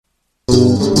Hello,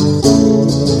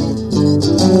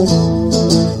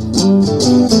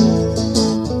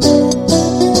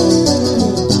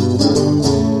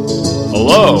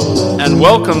 and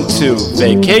welcome to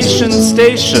Vacation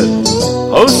Station,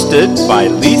 hosted by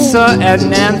Lisa and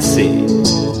Nancy,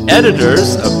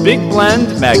 editors of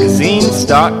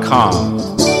BigBlendMagazines.com.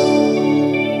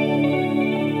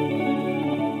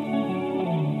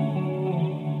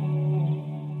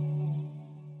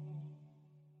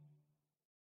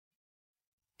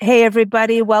 Hey,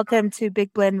 everybody. Welcome to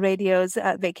Big Blend Radio's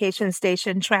Vacation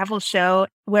Station travel show,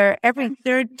 where every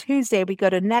third Tuesday we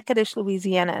go to Natchitoches,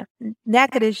 Louisiana.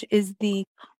 Natchitoches is the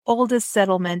oldest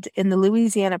settlement in the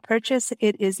Louisiana Purchase.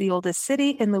 It is the oldest city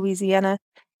in Louisiana,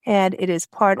 and it is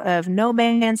part of No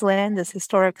Man's Land, this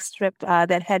historic strip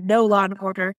that had no law and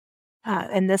order.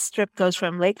 And this strip goes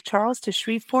from Lake Charles to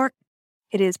Shreveport.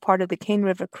 It is part of the Cane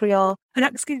River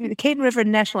the Cane River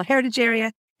National Heritage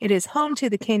Area. It is home to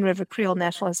the Cane River Creole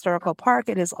National Historical Park.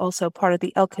 It is also part of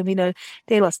the El Camino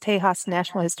de los Tejas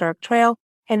National Historic Trail,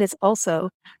 and it's also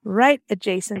right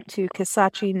adjacent to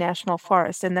Kisatchie National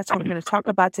Forest. And that's what we're going to talk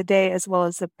about today, as well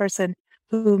as the person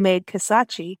who made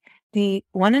Kisatchie the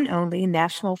one and only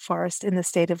national forest in the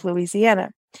state of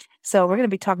Louisiana. So we're going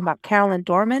to be talking about Carolyn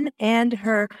Dorman and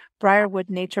her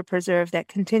Briarwood Nature Preserve that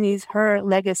continues her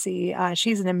legacy.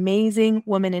 She's an amazing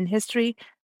woman in history,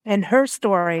 and her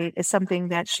story is something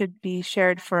that should be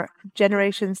shared for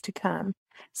generations to come.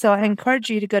 So I encourage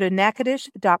you to go to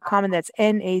natchitoches.com, and that's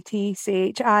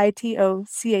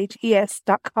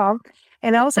natchitoches.com.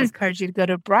 And I also encourage you to go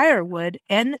to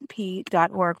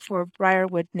briarwoodnp.org for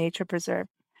Briarwood Nature Preserve.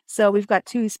 So we've got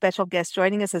two special guests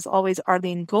joining us, as always,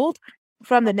 Arlene Gould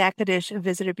from the Natchitoches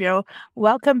Visitor Bureau.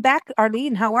 Welcome back,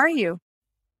 Arlene. How are you?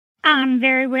 I'm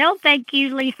very well. Thank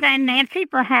you, Lisa and Nancy,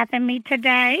 for having me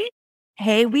today.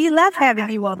 Hey, we love having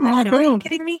you on the show. Are you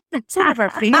kidding me? It's one of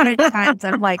our favorite times.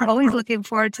 I'm like always looking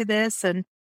forward to this. And,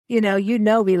 you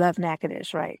know we love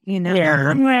Natchitoches, right?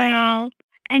 Yeah. Well,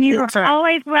 and you're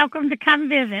always welcome to come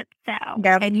visit. So,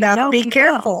 be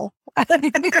careful.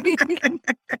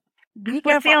 Be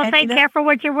careful. Say careful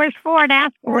what you wish for and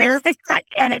ask for. Oh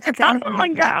my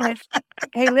gosh.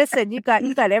 Hey, listen, you got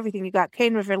everything. You got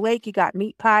Cane River Lake, you got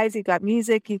meat pies, you got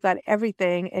music, you got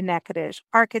everything in Natchitoches.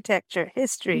 Architecture,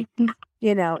 history,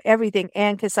 everything.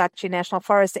 And Kisatchie National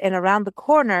Forest. And around the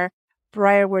corner,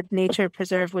 Briarwood Nature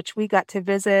Preserve, which we got to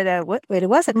visit, it was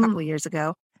a couple of years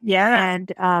ago. Yeah.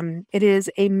 And it is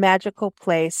a magical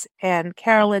place. And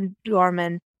Carolyn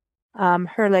Dorman,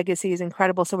 her legacy is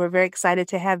incredible. So we're very excited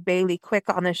to have Bailey Quick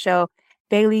on the show.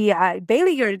 Bailey,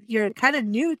 you're kind of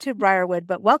new to Briarwood,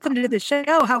 but welcome to the show.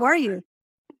 How are you?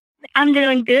 I'm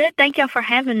doing good. Thank you for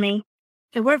having me.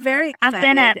 And we're very excited. I've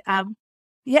been at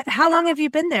how long have you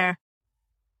been there?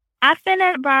 I've been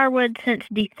at Briarwood since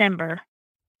December.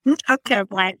 Okay.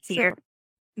 Of last year.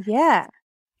 Yeah.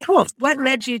 Cool. What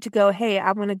led you to go, hey,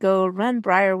 I'm going to go run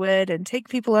Briarwood and take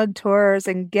people on tours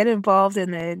and get involved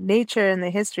in the nature and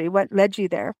the history? What led you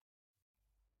there?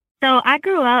 So I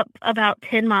grew up about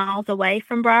 10 miles away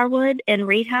from Briarwood in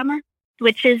Reedheimer,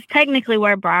 which is technically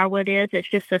where Briarwood is. It's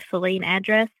just a Saline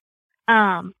address.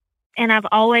 And I've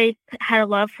always had a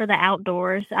love for the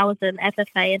outdoors. I was an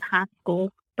FFA in high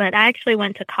school, but I actually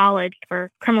went to college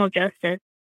for criminal justice.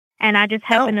 And I just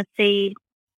happened to see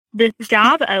this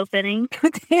job opening,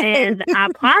 and I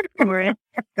applied for it.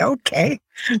 Okay.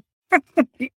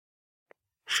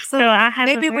 So I have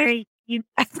I was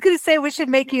going to say we should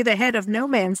make you the head of No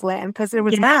Man's Land, because there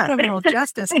was no criminal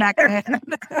justice back then.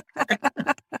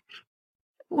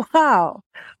 Wow.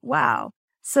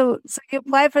 So you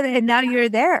applied for that, and now you're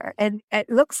there. And it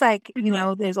looks like,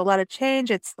 there's a lot of change.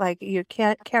 It's like you're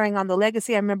carrying on the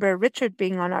legacy. I remember Richard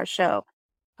being on our show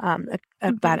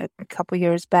about a couple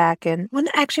years back, and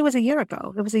actually it was a year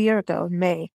ago. It was a year ago in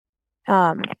May.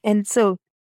 And so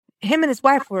him and his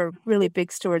wife were really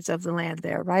big stewards of the land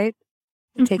there, right?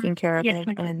 Mm-hmm. Taking care of it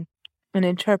and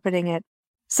interpreting it.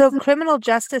 So criminal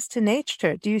justice to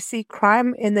nature. Do you see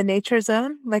crime in the nature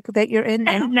zone like that you're in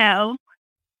now?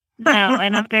 No,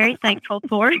 and I'm very thankful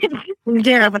for it.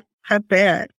 Yeah, but I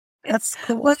bet. That's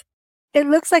cool. Well, it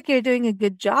looks like you're doing a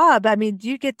good job. I mean, do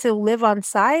you get to live on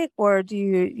site, or do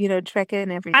you, trek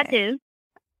in every day?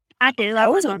 I do. I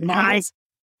was on site.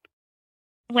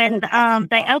 When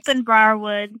they opened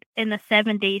Briarwood in the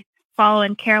 70s,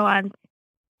 following Caroline's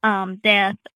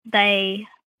death, they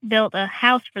built a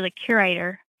house for the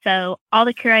curator. So all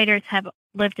the curators have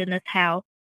lived in this house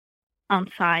on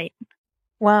site.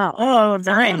 Wow. Oh,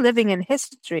 they're living in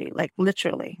history, like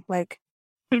literally, like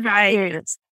right.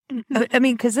 Serious. I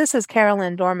mean, because this is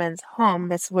Carolyn Dorman's home.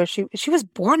 That's where she was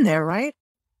born there, right?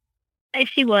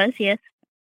 She was, yes.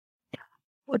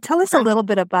 Well, tell us a little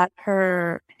bit about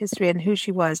her history and who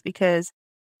she was, because,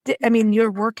 I mean,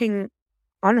 you're working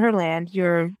on her land,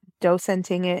 you're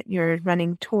docenting it, you're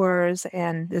running tours,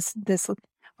 and this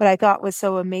what I thought was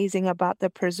so amazing about the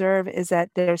preserve is that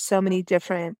there's so many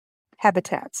different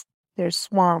habitats. There's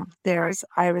swamp, there's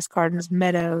iris gardens,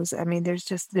 meadows. I mean,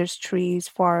 there's trees,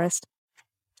 forest.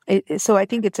 So I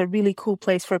think it's a really cool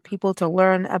place for people to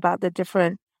learn about the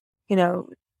different, you know,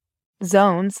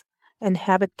 zones and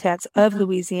habitats of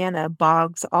Louisiana,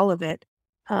 bogs, all of it.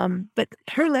 But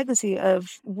her legacy of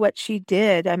what she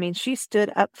did, I mean, she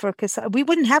stood up for we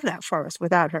wouldn't have that forest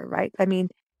without her, right? I mean,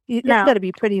 it's got No, to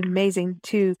be pretty amazing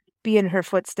to be in her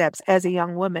footsteps as a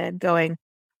young woman going,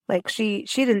 like she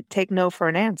didn't take no for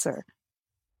an answer.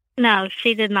 no,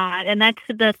 she did not. And that's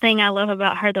the thing I love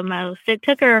about her the most. It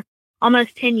took her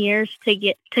almost 10 years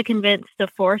to convince the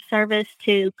Forest Service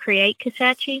to create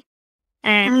Kisatchie.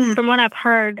 And from what I've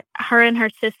heard, her and her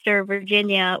sister,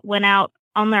 Virginia, went out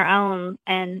on their own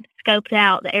and scoped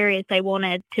out the areas they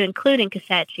wanted to include in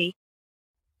Kisatchie.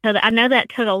 So I know that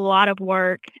took a lot of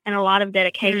work and a lot of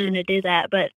dedication to do that,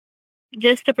 but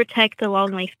just to protect the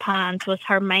longleaf pines was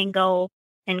her main goal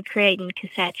in creating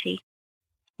Kisatchie.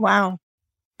 Wow.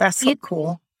 That's so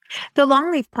cool. The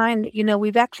longleaf pine, you know,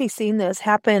 we've actually seen this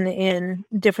happen in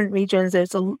different regions.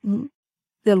 There's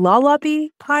the lullaby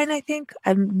pine, I think.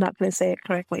 I'm not going to say it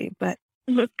correctly, but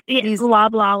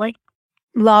Loblolly.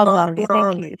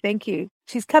 Loblolly. Thank you.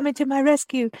 She's coming to my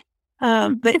rescue.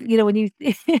 But you know, when you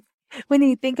when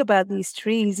you think about these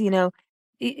trees, you know,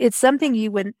 it's something you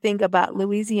wouldn't think about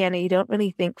Louisiana. You don't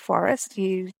really think forest.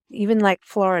 You even like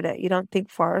Florida, you don't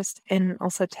think forest, and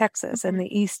also Texas and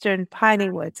the eastern piney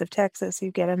woods of Texas.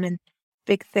 You get them in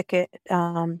big thicket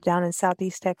down in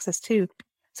southeast Texas too.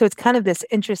 So it's kind of this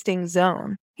interesting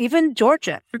zone. Even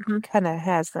Georgia kind of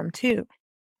has them too.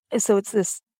 So it's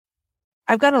this.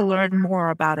 I've got to learn more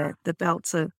about it. The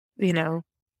belts of, you know,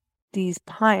 these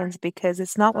pines, because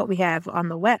it's not what we have on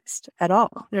the west at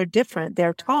all. They're different.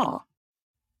 They're tall.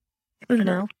 You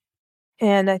know,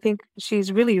 and I think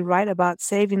she's really right about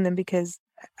saving them, because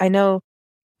I know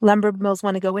lumber mills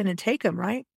want to go in and take them,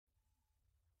 right?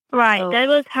 Right. So, That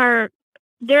was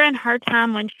during her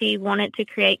time when she wanted to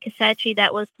create Kisatchie,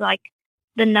 that was like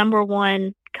the number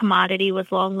one commodity was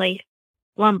longleaf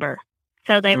lumber.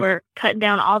 So they were cutting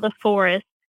down all the forests,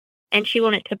 and she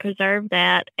wanted to preserve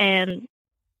that. And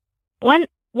one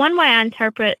way I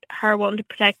interpret her wanting to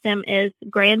protect them is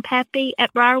Grandpappy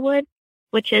at Briarwood,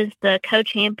 which is the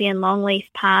co-champion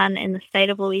longleaf pine in the state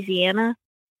of Louisiana.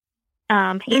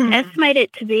 He's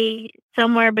estimated to be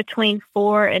somewhere between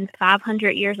 400 and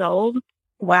 500 years old.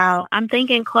 Wow. I'm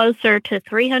thinking closer to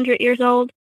 300 years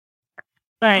old.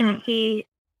 But he's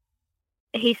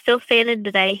still standing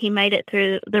today. He made it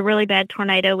through the really bad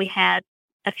tornado we had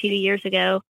a few years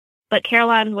ago. But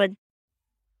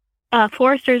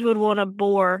foresters would want to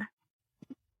bore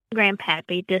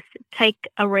Grandpappy, just take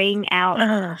a ring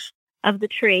out of the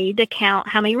tree to count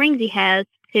how many rings he has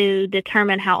to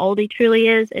determine how old he truly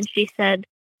is. And she said,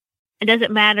 it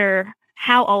doesn't matter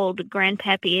how old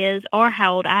Grandpappy is or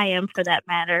how old I am for that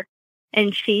matter.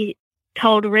 And she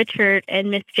told Richard and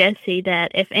Miss Jessie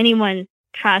that if anyone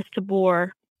tries to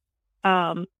bore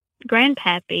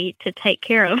Grandpappy, to take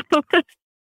care of him.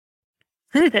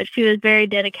 That she was very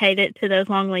dedicated to those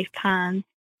longleaf pines.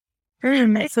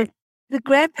 So the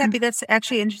Grandpappy, that's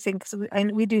actually interesting, because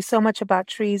we do so much about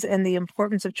trees and the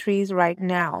importance of trees right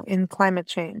now in climate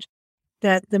change,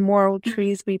 that the more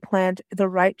trees we plant, the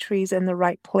right trees in the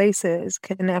right places,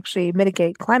 can actually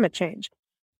mitigate climate change.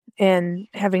 And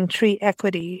having tree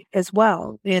equity as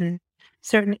well in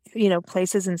certain, you know,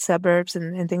 places and suburbs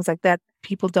and things like that,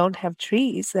 people don't have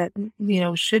trees that, you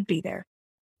know, should be there.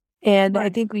 And I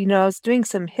think, you know, I was doing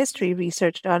some history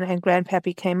research on it, and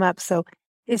Grandpappy came up. So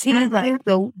is he like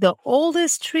the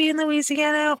oldest tree in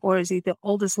Louisiana, or is he the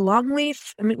oldest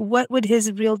longleaf? I mean, what would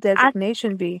his real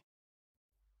designation be?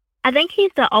 I think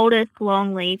he's the oldest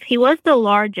longleaf. He was the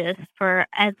largest for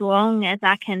as long as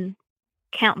I can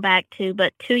count back to,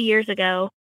 but 2 years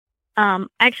ago,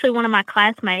 actually one of my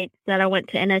classmates that I went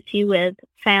to NSU with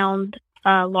found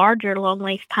a larger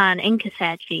longleaf pine in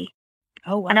Kisatchie.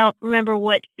 Oh, wow. I don't remember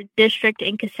what district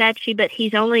in Kisatchie, but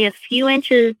he's only a few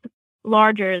inches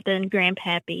larger than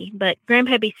Grandpappy, but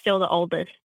Grandpappy's still the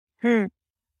oldest.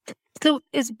 So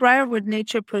is Briarwood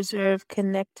Nature Preserve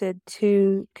connected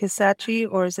to Kisatchie,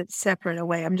 or is it separate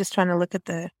away? I'm just trying to look at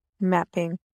the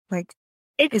mapping. Like,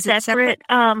 It's separate.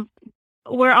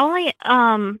 We're only,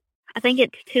 I think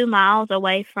it's 2 miles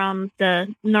away from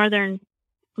the northern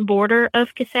border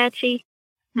of Kisatchie.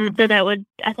 So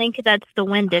I think that's the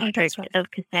Wind District of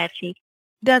Kisatchie.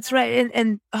 That's right.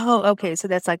 Okay. So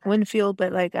that's like Winfield,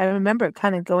 but like I remember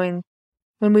kind of going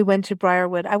when we went to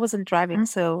Briarwood. I wasn't driving,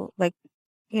 so like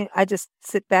I just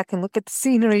sit back and look at the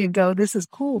scenery and go, "This is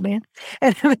cool, man."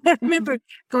 And I remember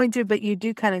going through, but you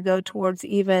do kind of go towards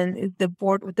even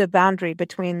the boundary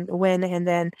between Wynn and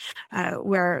then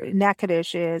where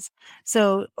Natchitoches is.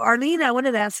 So, Arlene, I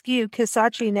wanted to ask you,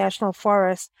 Kisatchie National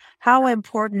Forest, how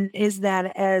important is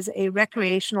that as a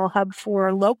recreational hub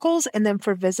for locals and then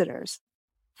for visitors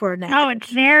for Oh,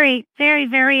 it's Natchitoches? very, very,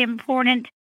 very important.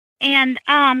 And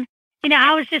I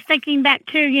was just thinking back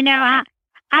too,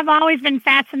 I've always been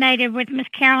fascinated with Miss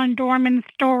Carolyn Dorman's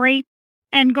story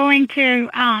and going to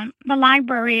the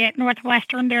library at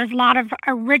Northwestern. There's a lot of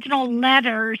original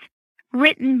letters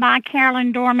written by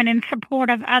Carolyn Dorman in support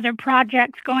of other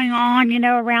projects going on,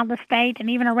 around the state and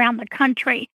even around the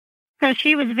country. So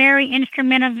she was very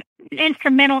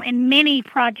instrumental in many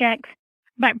projects,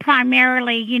 but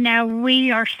primarily,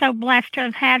 we are so blessed to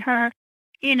have had her,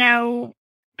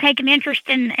 take an interest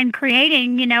in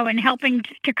creating, and helping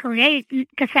to create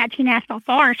Kisatchie National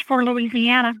Forest for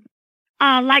Louisiana.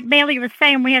 Like Bailey was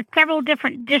saying, we have several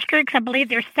different districts. I believe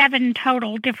there's 7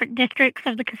 total different districts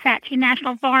of the Kisatchie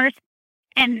National Forest,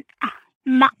 and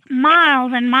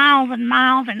miles and miles and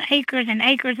miles and acres and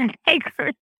acres and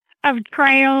acres of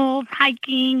trails,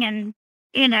 hiking, and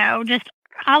just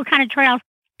all kind of trails.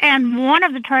 And one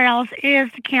of the trails is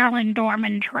the Carolyn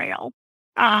Dorman Trail,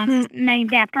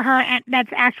 named after her, and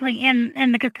that's actually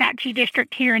in the Kisatchie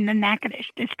district here in the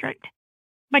Natchitoches district.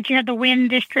 But you have the Wynn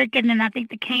district, and then I think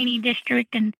the Caney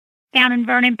district, and down in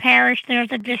Vernon Parish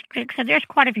there's a district. So there's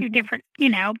quite a few different,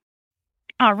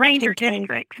 ranger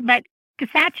districts. But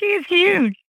Kisatchie is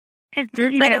huge. It's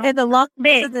And the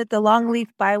big. the Longleaf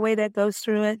Byway that goes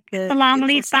through it. The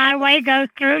Longleaf Byway goes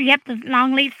through. Yep, the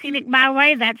Longleaf Scenic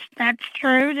Byway. That's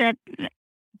true. That's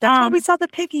where we saw the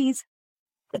piggies.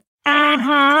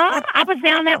 I was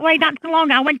down that way not too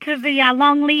long ago. I went to the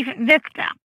Longleaf Vista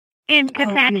in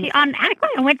Kisatchie.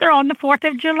 Actually, I went there on the 4th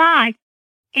of July,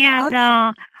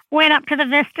 and went up to the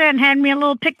Vista and had me a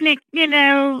little picnic,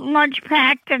 lunch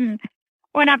packed, and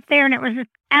went up there, and it was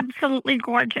absolutely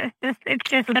gorgeous. It's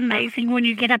just amazing when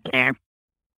you get up there.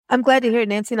 I'm glad to hear it.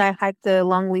 Nancy and I hiked the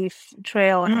Longleaf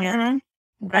Trail, and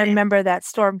I remember that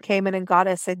storm came in and got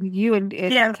us, and you and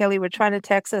Kelly were trying to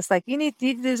text us like,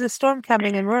 there's a storm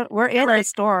coming, and we're in the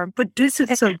storm. But this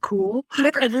is so cool.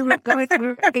 And we were going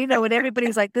through, and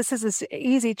everybody's like, this is an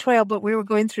easy trail, but we were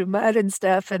going through mud and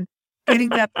stuff and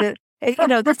getting up the.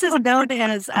 This is known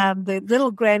as the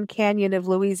Little Grand Canyon of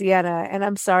Louisiana, and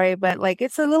I'm sorry, but like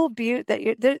it's a little butte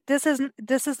that this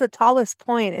is the tallest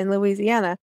point in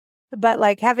Louisiana. But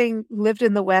like having lived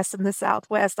in the West and the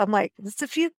Southwest, I'm like, it's a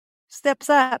few steps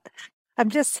up. I'm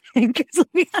just saying, 'cause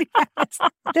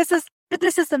this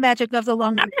is the magic of the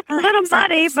long. I'm just a little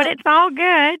muddy, but it's all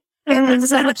good. It was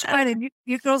so much fun, and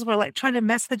you girls were like trying to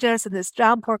message us, and this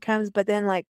downpour comes, but then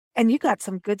like. And you got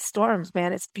some good storms,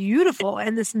 man. It's beautiful.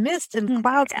 And this mist and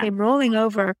clouds came rolling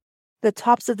over the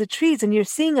tops of the trees, and you're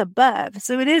seeing above.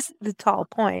 So it is the tall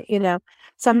point,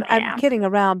 So I'm kidding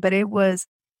around, but it was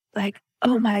like,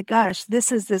 oh my gosh,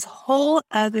 this is this whole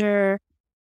other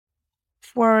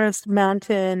forest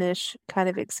mountain-ish kind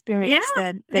of experience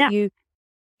that you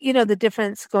the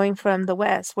difference going from the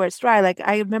West where it's dry. Like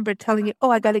I remember telling you,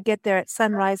 I got to get there at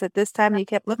sunrise at this time. And you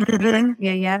kept looking at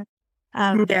me. Yeah.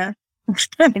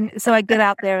 And so I get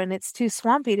out there and it's too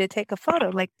swampy to take a photo.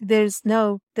 Like there's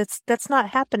that's not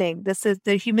happening. This is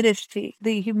the humidity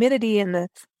and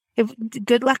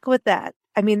good luck with that.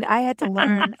 I mean, I had to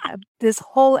learn this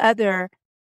whole other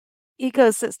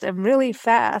ecosystem really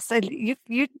fast. And you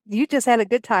just had a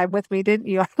good time with me, didn't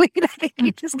you?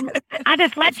 I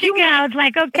just let you go. I was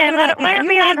like, okay, let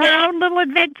me on her own little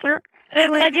adventure.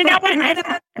 And you know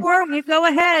what? You go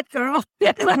ahead, girl.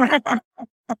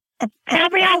 Tell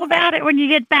me all about it when you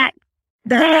get back.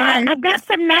 I've got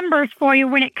some numbers for you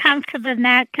when it comes to the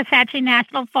Kisatchie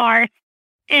National Forest,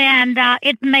 and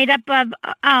it's made up of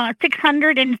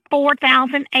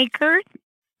 604,000 acres,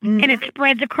 and it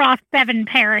spreads across 7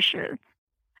 parishes.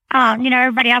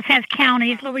 Everybody else has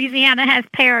counties. Louisiana has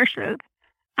parishes,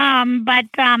 but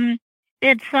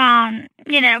it's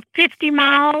 50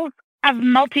 miles of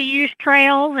multi-use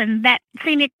trails, and that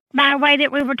scenic byway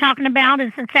that we were talking about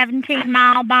is a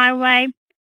 17-mile byway.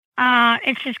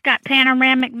 It's just got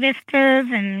panoramic vistas,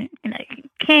 and you can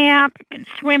camp and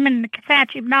swim in the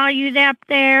Kisatchie bayous out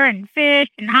there, and fish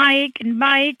and hike and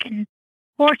bike and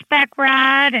horseback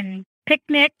ride and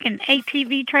picnic and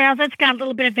ATV trails. It's got a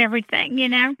little bit of everything,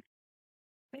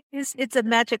 It's a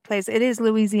magic place. It is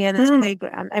Louisiana's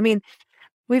playground. I mean,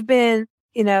 we've been,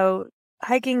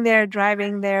 hiking there,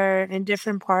 driving there in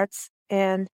different parts.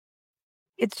 And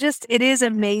it is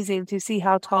amazing to see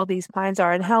how tall these pines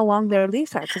are and how long their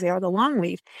leaves are because they are the long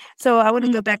leaf. So I want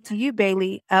to go back to you,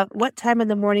 Bailey. What time in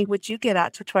the morning would you get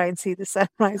out to try and see the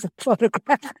sunrise and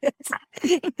photograph it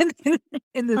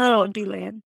in the swampy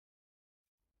land?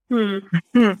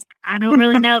 I don't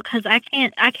really know because I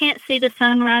can't see the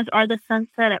sunrise or the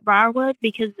sunset at Briarwood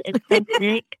because it's so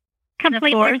thick.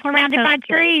 Completely surrounded by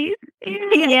trees.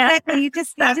 Yeah, exactly. You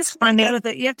just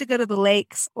you have to go to the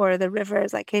lakes or the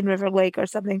rivers, like Cane River Lake or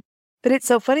something. But it's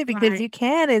so funny because you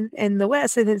can in the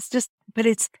West, and it's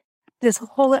this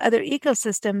whole other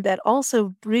ecosystem that also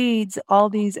breeds all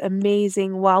these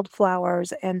amazing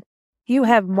wildflowers. And you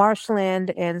have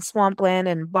marshland and swampland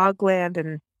and bogland,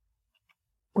 and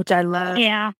which I love.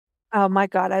 Yeah. Oh my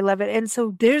God, I love it. And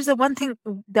so there's the one thing,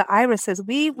 the irises.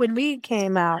 When we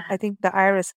came out, I think the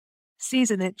iris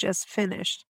season had just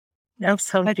finished. That's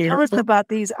so But beautiful. tell us about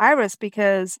these iris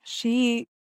because isn't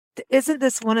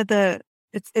this one of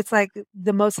it's like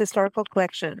the most historical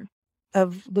collection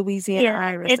of Louisiana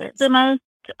irises. It's the most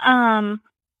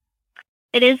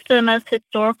it is the most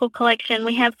historical collection.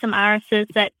 We have some irises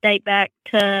that date back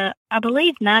to I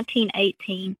believe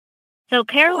 1918. So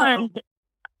Caroline's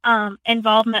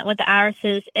involvement with the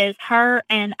irises is her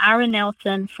and Ira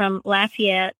Nelson from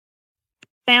Lafayette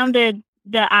founded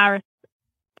the iris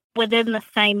within the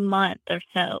same month or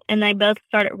so, and they both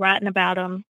started writing about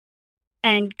them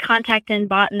and contacting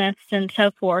botanists and so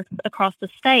forth across the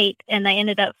state, and they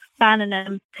ended up finding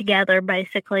them together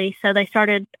basically. So they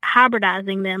started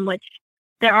hybridizing them, which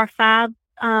there are 5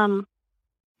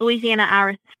 Louisiana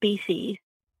iris species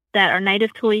that are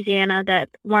native to Louisiana that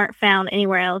weren't found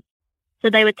anywhere else. So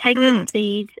they would take the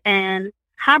seeds and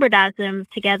hybridize them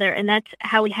together, and that's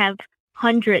how we have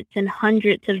hundreds and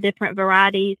hundreds of different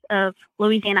varieties of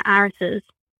Louisiana irises.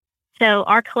 So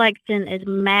our collection is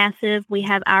massive. We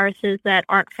have irises that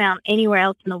aren't found anywhere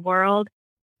else in the world.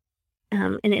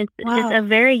 And it's a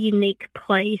very unique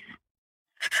place.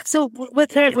 So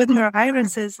with her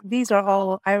irises, these are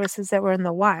all irises that were in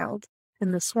the wild,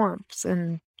 in the swamps,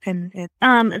 and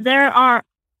there are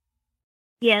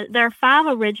 5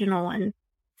 original ones.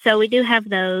 So we do have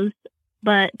those,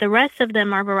 but the rest of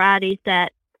them are varieties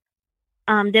that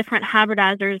different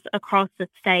hybridizers across the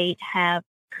state have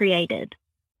created.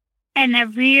 And they're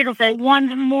beautiful.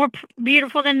 One's more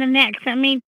beautiful than the next. I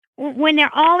mean, when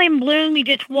they're all in bloom, you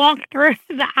just walk through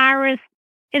the iris.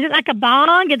 Is it like a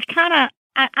bog? It's kind of,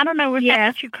 I don't know if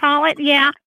that's what you call it.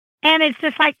 Yeah. And it's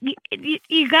just like,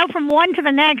 you go from one to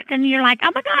the next, and you're like,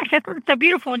 oh my gosh, this one's so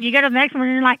beautiful. And you go to the next one,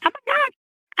 and you're like, oh my gosh.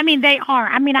 I mean, they are.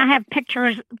 I mean, I have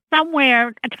pictures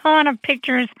somewhere, a ton of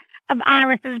pictures of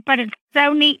irises, but it's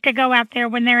so neat to go out there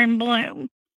when they're in bloom.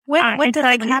 When does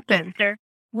that happen?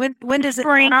 When does it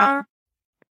happen?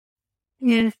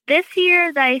 Yes. This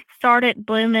year they started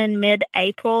blooming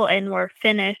mid-April and were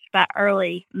finished by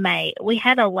early May. We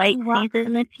had a late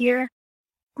season this year,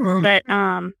 but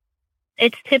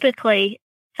it's typically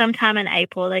sometime in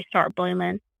April they start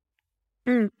blooming.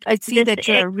 I see that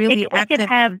you're really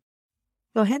active.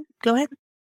 Go ahead.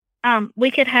 We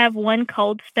could have one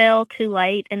cold spell too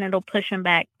late, and it'll push them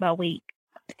back by a week.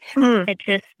 It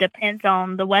just depends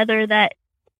on the weather that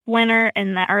winter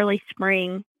and the early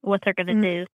spring, what they're going to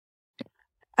do.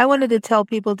 I wanted to tell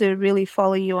people to really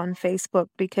follow you on Facebook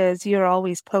because you're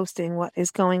always posting what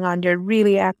is going on. You're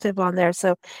really active on there.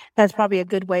 So that's probably a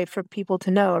good way for people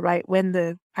to know, right? When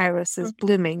the iris is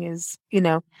blooming is,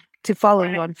 to follow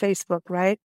you on Facebook,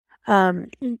 right?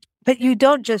 But you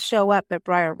don't just show up at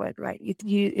Briarwood, right?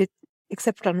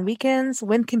 Except on weekends.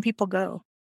 When can people go?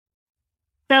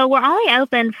 So we're only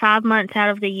open 5 months out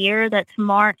of the year. That's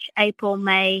March, April,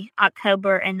 May,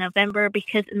 October, and November,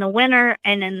 because in the winter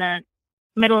and in the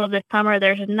middle of the summer,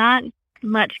 there's not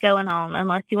much going on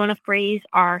unless you want to freeze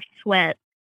or sweat.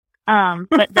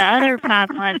 But the other 5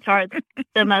 months are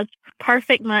the most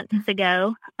perfect months to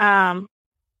go.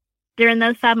 During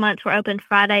those 5 months, we're open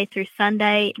Friday through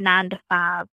Sunday, 9 to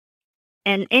 5.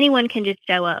 And anyone can just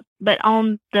show up. But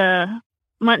on the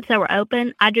months that we're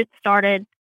open, I just started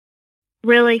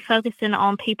really focusing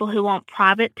on people who want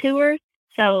private tours.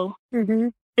 So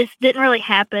this didn't really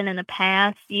happen in the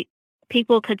past.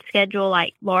 People could schedule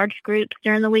like large groups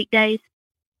during the weekdays,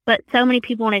 but so many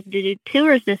people wanted to do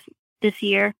tours this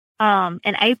year.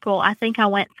 In April, I think I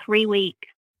went 3 weeks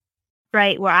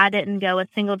straight where I didn't go a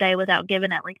single day without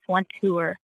giving at least one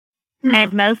tour.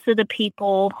 And most of the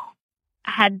people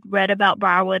had read about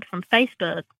Briarwood from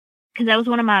Facebook, because that was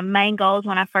one of my main goals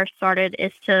when I first started,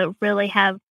 is to really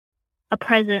have a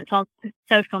presence on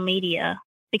social media,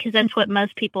 because that's what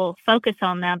most people focus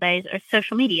on nowadays, are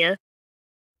social media.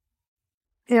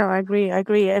 Yeah, I agree. I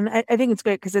agree. And I think it's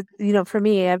great because for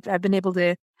me, I've been able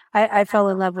to, I fell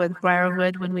in love with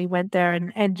Briarwood when we went there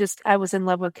and just, I was in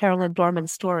love with Carolyn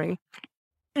Dorman's story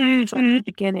from the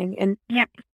beginning. And, Yep.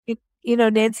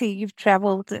 Nancy, you've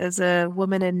traveled as a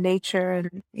woman in nature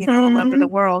and, all over the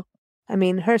world. I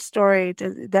mean, her story,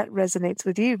 that resonates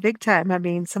with you big time. I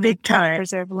mean, some Big time.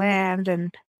 preserved land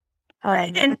and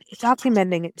And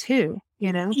documenting it too,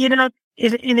 and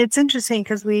it's interesting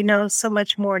because we know so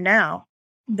much more now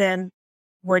than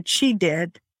what she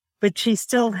did, but she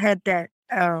still had that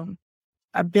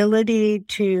ability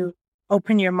to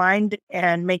open your mind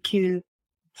and make you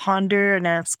ponder and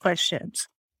ask questions.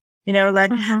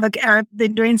 Like I've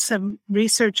been doing some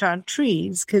research on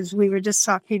trees because we were just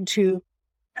talking to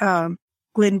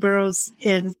Glenn Burroughs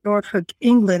in Norfolk,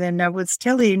 England, and I was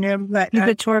telling him that he's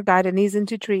a tour guide and he's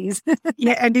into trees.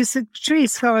 yeah, I do some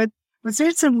trees. So I was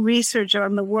doing some research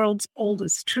on the world's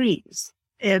oldest trees,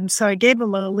 and so I gave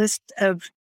him a list of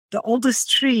the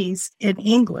oldest trees in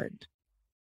England.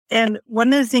 And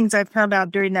one of the things I found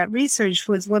out during that research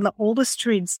was one of the oldest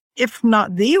trees, if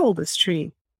not the oldest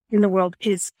tree in the world,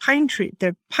 is pine tree.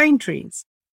 They're pine trees,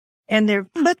 and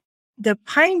the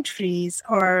pine trees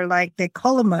are like they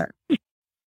call them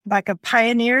like a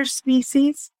pioneer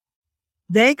species.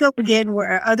 They go in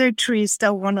where other trees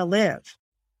don't want to live.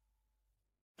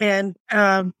 And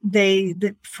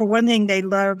for one thing, they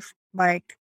love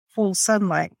like full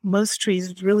sunlight. Most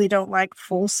trees really don't like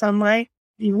full sunlight.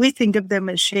 We think of them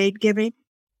as shade giving,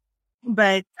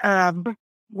 but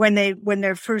when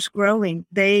they're first growing,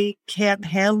 they can't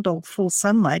handle full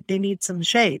sunlight. They need some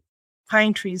shade.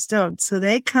 Pine trees don't. So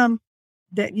they come.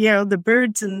 The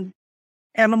birds and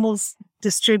animals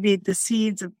distribute the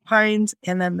seeds of pines,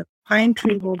 and then the pine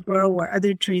tree will grow where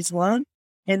other trees won't.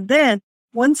 And then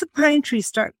once the pine trees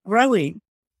start growing,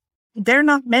 they're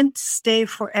not meant to stay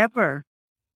forever.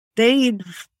 They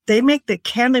make the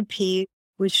canopy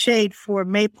with shade for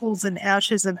maples and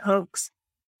ashes and oaks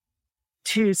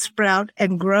to sprout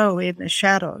and grow in the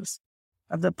shadows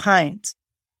of the pines.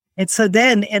 And so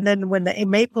then when the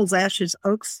maples, ashes,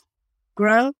 oaks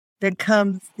grow, then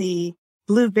comes the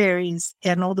blueberries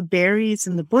and all the berries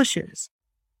and the bushes,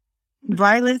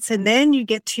 violets, and then you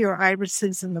get to your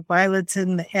irises and the violets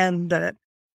and the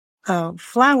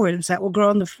flowers that will grow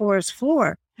on the forest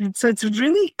floor. And so it's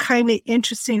really kind of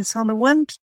interesting. So on the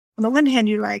one hand,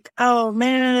 you're like, oh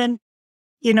man,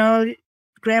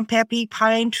 Grandpappy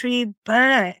pine tree,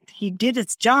 but he did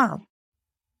its job.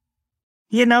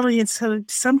 And so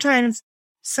sometimes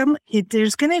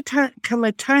there's going to come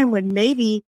a time when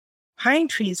maybe pine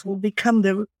trees will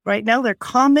become right now they're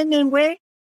common in a way,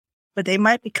 but they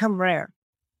might become rare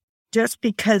just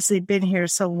because they've been here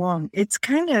so long. It's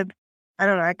kind of, I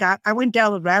don't know, I went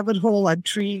down the rabbit hole on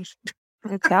trees.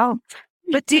 Wow.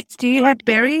 But do you have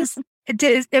berries?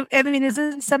 Is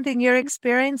this something you're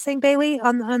experiencing, Bailey,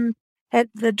 at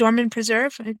the Dorman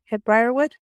Preserve at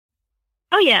Briarwood?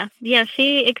 Oh yeah. Yeah,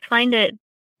 she explained it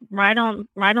right on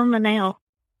the nail.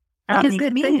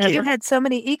 You had so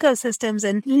many ecosystems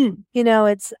and,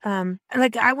 it's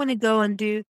like I want to go and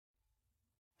do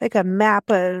like a map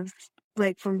of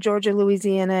like from Georgia,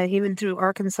 Louisiana, even through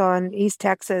Arkansas and East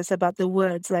Texas about the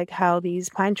woods, like how these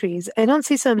pine trees, I don't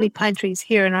see so many pine trees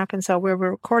here in Arkansas where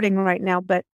we're recording right now,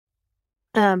 but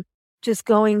just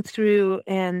going through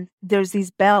and there's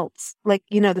these belts, like,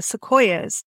 the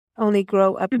sequoias only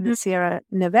grow up in the Sierra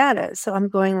Nevada. So I'm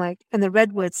going and the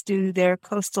redwoods do their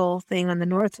coastal thing on the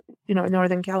north,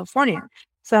 Northern California.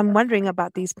 So I'm wondering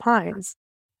about these pines,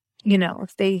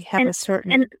 if they have a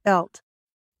certain belt.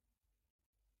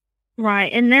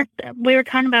 Right. And we were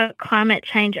talking about climate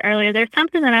change earlier. There's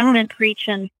something that I've been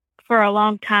preaching for a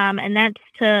long time, and that's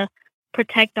to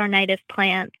protect our native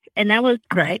plants. And that was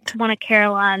one of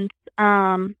Caroline's.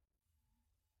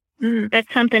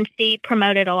 That's something she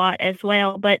promoted a lot as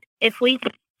well. But if we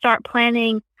start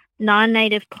planting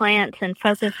non-native plants and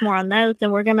focus more on those,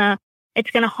 then it's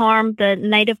going to harm the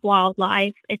native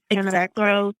wildlife. It's going to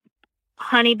throw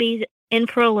honeybees in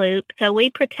for a loop. So we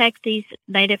protect these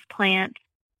native plants.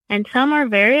 And some are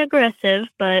very aggressive,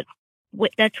 but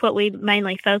that's what we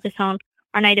mainly focus on,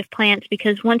 our native plants,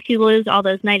 because once you lose all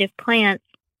those native plants,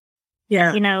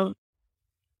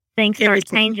 things start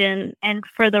changing and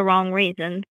for the wrong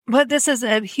reason. But this is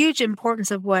a huge importance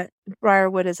of what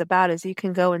Briarwood is about, is you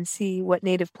can go and see what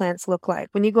native plants look like.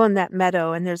 When you go in that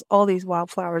meadow and there's all these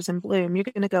wildflowers in bloom, you're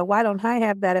going to go, why don't I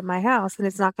have that at my house? And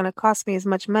it's not going to cost me as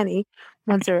much money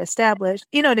once they're established.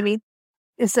 You know what I mean?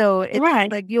 So it's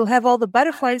like you'll have all the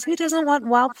butterflies. Who doesn't want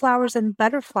wildflowers and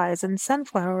butterflies and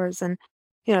sunflowers and,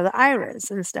 the iris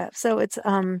and stuff? So it's,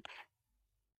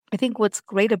 I think what's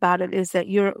great about it is that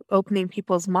you're opening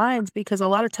people's minds, because a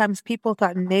lot of times people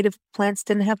thought native plants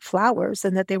didn't have flowers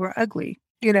and that they were ugly,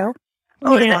 you know?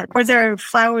 Or their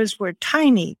flowers were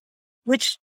tiny,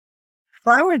 which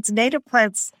native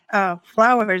plants,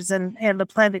 flowers and the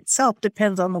plant itself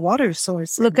depends on the water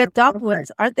source. Look at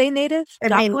dogwoods. Aren't they native?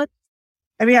 Dogwoods?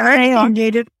 I mean, aren't they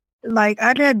native? Like,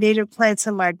 I've had native plants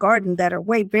in my garden that are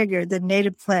way bigger than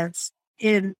native plants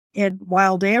in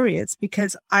wild areas,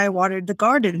 because I watered the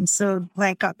garden, so the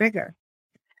plant got bigger.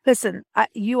 Listen,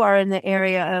 you are in the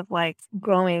area of like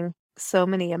growing so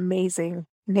many amazing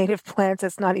native plants.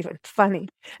 It's not even funny.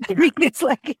 I mean, it's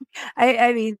like,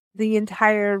 I mean, the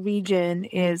entire region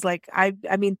is like, I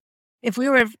mean, if we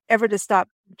were ever to stop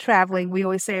traveling, we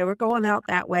always say we're going out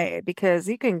that way, because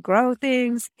you can grow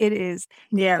things. It is,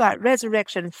 you've got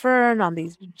resurrection fern on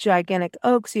these gigantic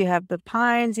oaks. You have the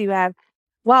pines, you have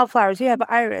wildflowers, you have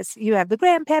iris, you have the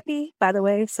grandpappy, by the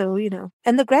way. So, you know,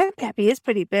 and the grandpappy is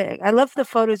pretty big. I love the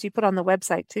photos you put on the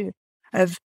website too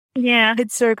of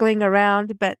it circling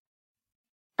around. But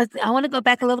I want to go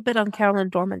back a little bit on Carolyn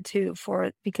Dorman too,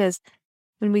 because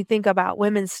when we think about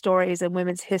women's stories and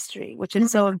women's history, which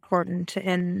is so important,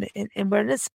 and we're in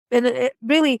this, and it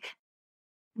really,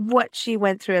 what she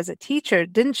went through as a teacher,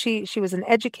 didn't she? She was an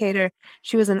educator.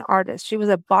 She was an artist. She was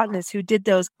a botanist who did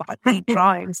those botany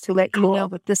drawings to let you know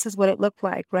that this is what it looked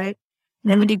like, right?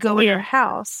 And when you go in her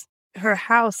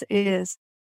house is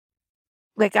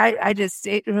like,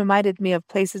 it reminded me of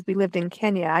places we lived in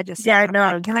Kenya. I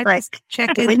know. Can I just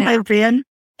check in?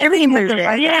 Everything was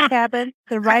there. Cabin,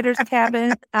 the writer's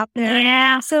cabin out there.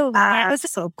 Yeah. So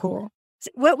that's so cool.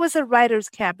 What was a writer's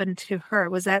cabin to her?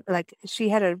 Was that like she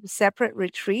had a separate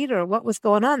retreat, or what was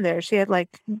going on there? She had like,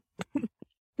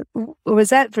 was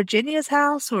that Virginia's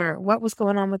house, or what was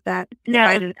going on with that?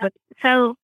 No.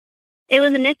 So it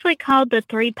was initially called the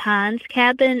Three Pines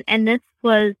Cabin, and this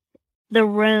was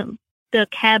the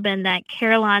cabin that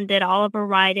Caroline did all of her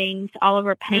writings, all of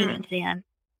her paintings in.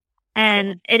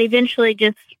 And it eventually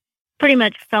just pretty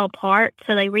much fell apart,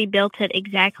 so they rebuilt it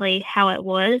exactly how it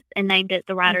was and named it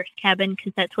the Writer's Cabin,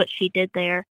 because that's what she did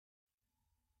there.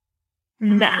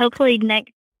 But hopefully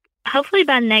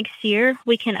by next year,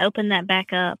 we can open that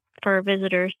back up for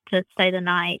visitors to stay the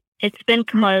night. It's been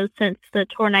closed since the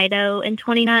tornado in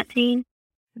 2019.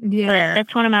 Yeah.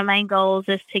 That's one of my main goals,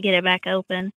 is to get it back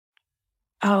open.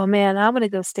 Oh man, I'm going to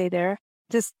go stay there.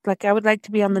 Just like, I would like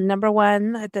to be on the number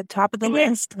one at the top of the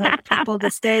list of people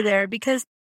to stay there, because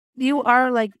you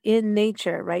are like in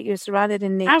nature, right? You're surrounded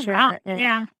in nature. Oh,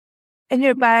 yeah. And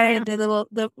you're by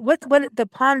the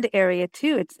pond area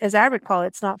too. It's, as I recall,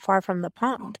 it's not far from the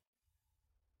pond.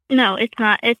 No, it's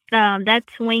not. It's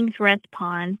that's Wings Rest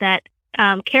Pond that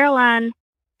Caroline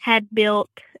had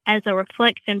built as a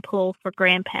reflection pool for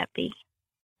Grandpappy.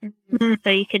 So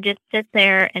you could just sit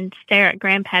there and stare at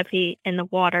Grandpappy in the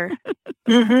water.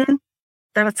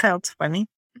 That sounds funny.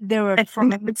 There were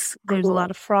frogs. There's a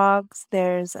lot of frogs.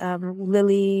 There's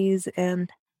lilies, and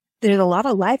there's a lot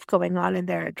of life going on in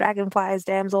there. Dragonflies,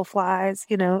 damselflies,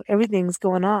 you know, everything's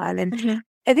going on. And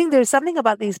I think there's something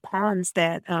about these ponds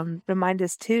that remind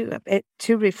us too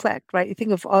to reflect, right? You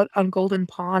think of on Golden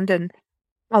Pond and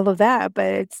all of that,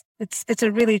 but it's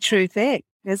a really true thing,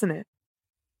 isn't it?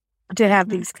 To have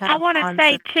these kind I of want to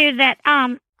say too that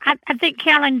I think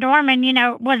Carolyn Dorman, you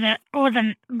know, was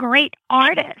a great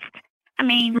artist. I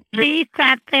mean, she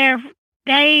sat there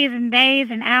days and days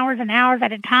and hours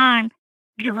at a time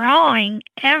drawing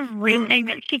everything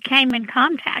that she came in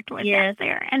contact with out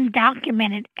there, and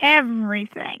documented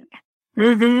everything.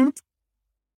 And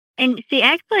she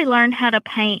actually learned how to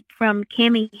paint from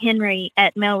Cammie Henry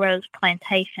at Melrose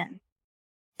Plantation.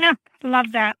 Yeah,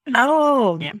 love that.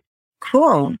 Oh, yeah.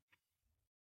 Cool.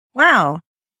 Wow.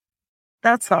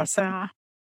 That's awesome.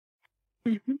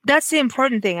 That's the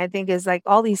important thing, I think, is like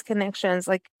all these connections,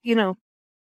 like, you know,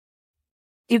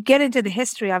 you get into the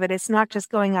history of it. It's not just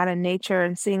going out in nature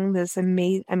and seeing this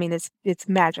amazing, I mean, it's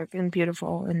magic and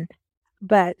beautiful,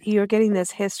 but you're getting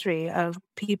this history of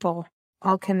people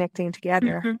all connecting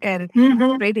together and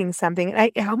creating something.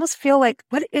 I almost feel like,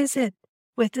 what is it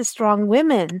with the strong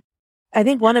women? I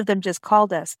think one of them just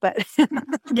called us, but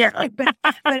but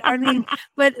Arlene,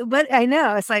 but I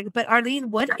know it's like, but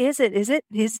Arlene, what is it?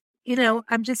 You know,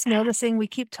 I'm just noticing we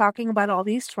keep talking about all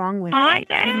these strong women. I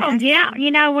know, yeah. You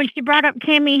know, when she brought up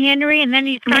Cammie Henry, and then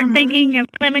you start thinking of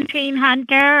Clementine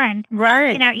Hunter, and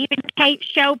you know, even Kate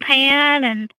Chopin,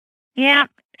 and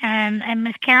and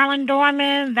Miss Carolyn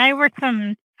Dorman. They were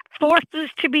some forces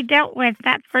to be dealt with,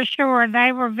 that's for sure.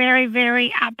 They were very,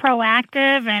 very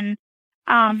proactive and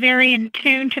very in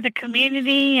tune to the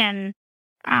community, and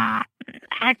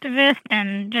activist,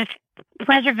 and just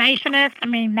preservationists. I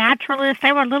mean, naturalists.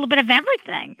 They were a little bit of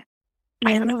everything.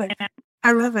 I love it.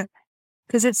 I love it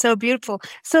because it's so beautiful.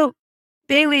 So,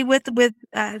 Bailey, with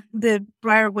the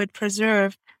Briarwood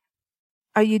Preserve,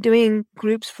 are you doing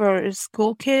groups for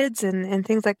school kids and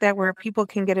things like that where people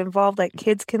can get involved? Like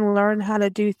kids can learn how to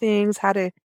do things, how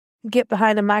to get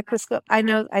behind a microscope. I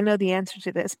know the answer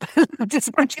to this, but I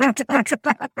just want you to talk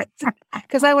about it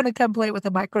because I want to come play with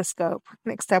a microscope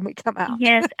next time we come out.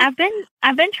 Yes, I've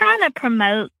been trying to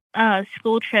promote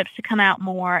school trips to come out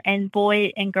more, and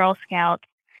Boy and Girl Scouts.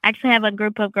 I actually have a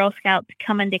group of Girl Scouts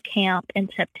coming to camp in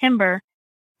September.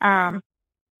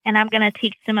 And I'm going to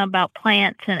teach them about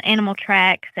plants and animal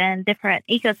tracks and different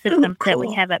ecosystems that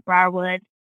we have at Briarwood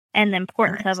and the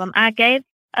importance of them. I had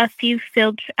a few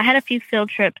field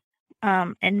trips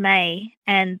in May,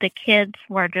 and the kids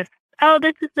were just, oh,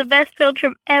 this is the best field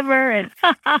trip ever. And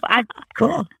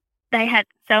Cool. They had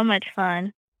so much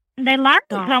fun. They learned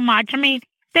so much. I mean,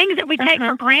 things that we take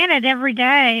for granted every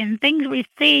day and things we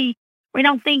see, we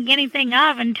don't think anything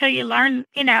of until you learn,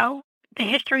 the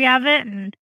history of it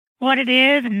and what it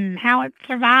is and how it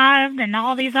survived and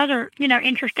all these other,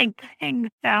 interesting things.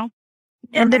 So,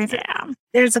 and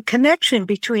there's a connection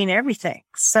between everything.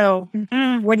 So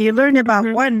when you learn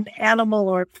about one animal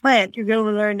or plant, you're going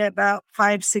to learn about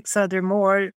 5, 6 other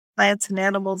more plants and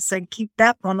animals and keep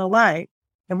that one alive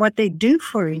and what they do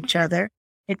for each other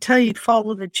until you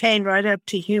follow the chain right up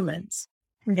to humans.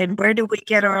 And where do we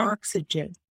get our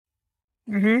oxygen?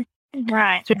 Right.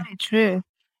 It's really true.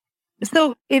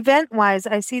 So event-wise,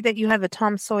 I see that you have a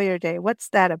Tom Sawyer Day. What's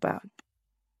that about?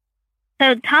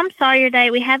 So Tom Sawyer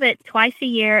Day, we have it twice a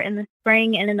year in the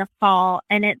spring and in the fall,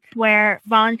 and it's where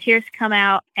volunteers come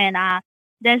out and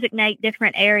designate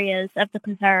different areas of the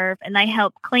preserve, and they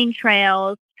help clean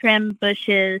trails, trim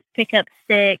bushes, pick up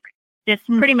sticks, just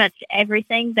pretty much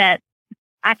everything that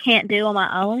I can't do on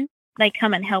my own. They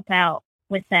come and help out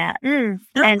with that.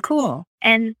 Cool.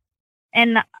 And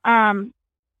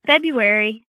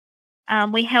February,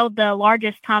 we held the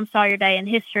largest Tom Sawyer Day in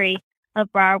history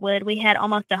of Briarwood. We had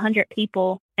almost 100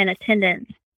 people in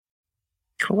attendance.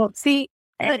 Cool. See,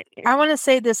 I want to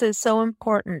say this is so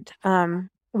important.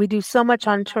 We do so much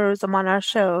on tourism on our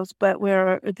shows, but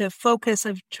we're the focus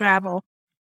of travel.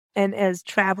 And as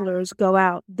travelers go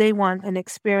out, they want an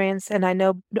experience. And I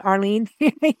know, Arlene,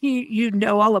 you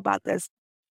know all about this.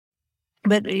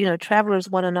 But,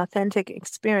 travelers want an authentic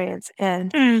experience.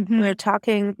 And we're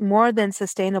talking more than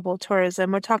sustainable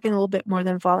tourism. We're talking a little bit more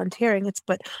than volunteering.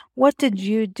 But what did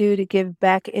you do to give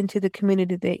back into the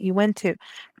community that you went to?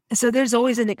 So there's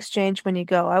always an exchange when you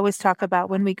go. I always talk about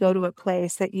when we go to a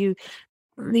place that you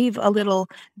leave a little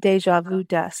deja vu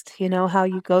dust, how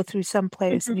you go through some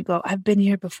place and you go, I've been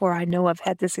here before. I know I've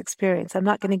had this experience. I'm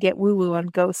not going to get woo-woo on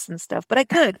ghosts and stuff, but I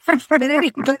could, but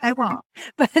I won't.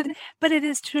 But it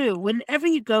is true. Whenever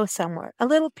you go somewhere, a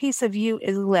little piece of you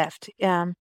is left.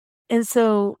 And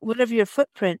so whatever your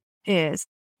footprint is,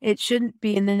 it shouldn't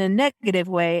be in a negative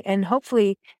way. And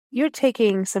hopefully you're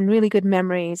taking some really good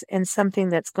memories and something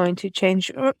that's going to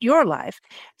change your life.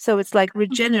 So it's like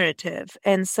regenerative.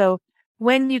 And so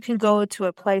when you can go to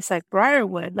a place like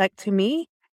Briarwood, like to me,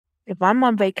 if I'm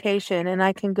on vacation and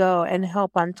I can go and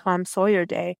help on Tom Sawyer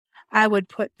Day, I would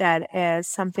put that as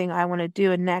something I want to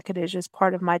do in Natchitoches as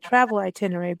part of my travel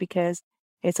itinerary because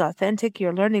it's authentic,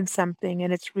 you're learning something,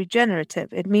 and it's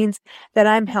regenerative. It means that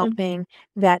I'm helping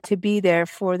that to be there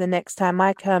for the next time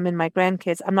I come and my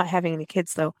grandkids. I'm not having any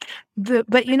kids though,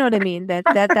 but you know what I mean,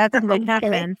 that's going to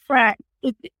happen. Right.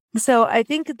 So I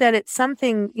think that it's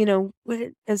something,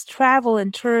 as travel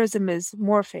and tourism is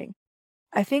morphing,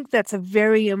 I think that's a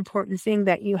very important thing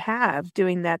that you have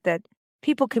doing that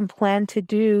people can plan to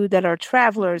do that are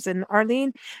travelers. And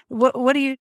Arlene, what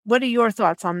are your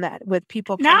thoughts on that with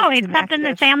people? No, it's something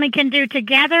the family can do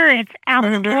together. It's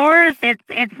outdoors. It's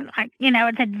like,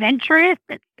 it's adventurous.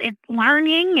 It's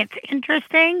learning. It's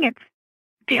interesting. It's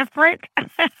different.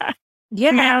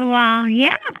 Yeah.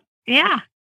 Yeah.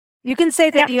 You can say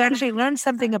that you actually learned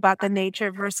something about the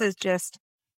nature versus just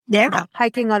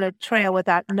hiking on a trail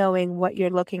without knowing what you're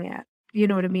looking at. You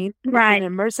know what I mean? Right. It's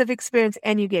an immersive experience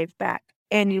and you gave back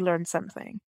and you learned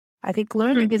something. I think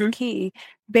learning is key.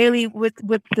 Bailey, with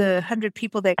the 100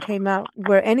 people that came out,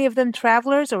 were any of them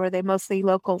travelers or were they mostly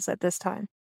locals at this time?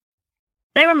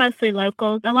 They were mostly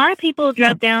locals. A lot of people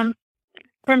drove down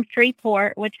from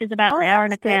Shreveport, which is about an hour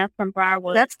and a half from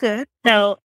Briarwood. That's good.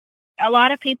 So a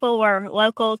lot of people were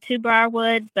local to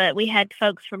Briarwood, but we had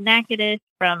folks from Natchitoches,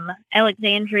 from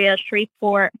Alexandria,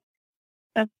 Shreveport,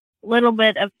 a little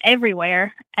bit of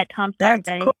everywhere at Tom Sawyer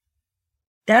Day. Cool.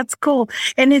 That's cool.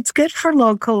 And it's good for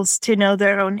locals to know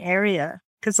their own area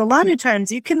because a lot of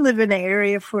times you can live in an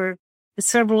area for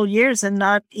several years and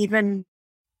not even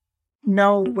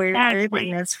know where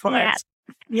everything is for us.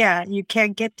 Yeah, you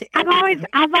can't get to everything.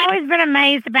 I've always been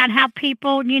amazed about how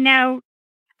people,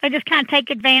 they just kind of take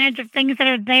advantage of things that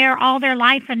are there all their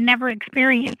life and never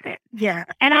experience it. Yeah.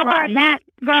 And I learned that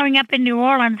growing up in New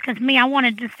Orleans because I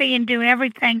wanted to see and do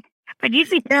everything. But you'd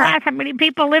be surprised how many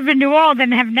people live in New Orleans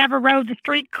and have never rode the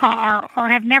streetcar or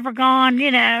have never gone,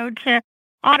 to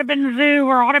Audubon Zoo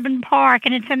or Audubon Park,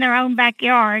 and it's in their own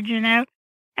backyard, And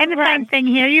the same thing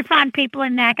here. You find people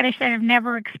in Natchitoches that have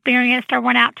never experienced or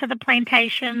went out to the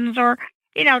plantations or,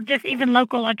 just even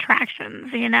local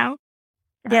attractions,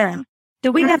 Yeah.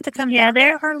 Do we have to come down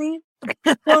there, Harleen?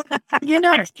 Well,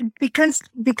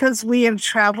 because we have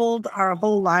traveled our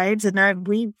whole lives and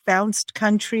we've bounced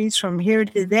countries from here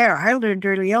to there. I learned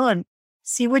early on,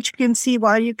 see what you can see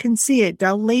while you can see it.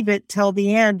 Don't leave it till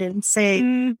the end and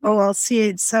say, oh, I'll see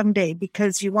it someday,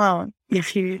 because you won't.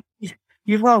 If you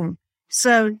won't.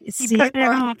 So see it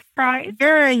off, right?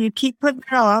 Yeah, you keep putting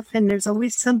it off, and there's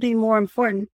always something more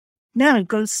important. No,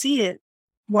 go see it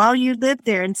while you live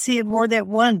there and see it more than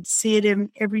once. See it in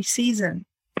every season,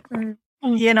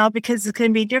 because it's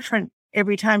going to be different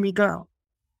every time you go.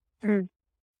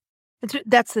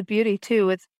 That's the beauty too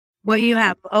with what you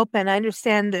have open. I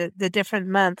understand the different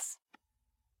months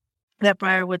that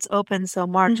Briarwood's open. So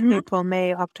March, April,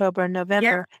 May, October,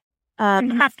 November.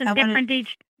 Often different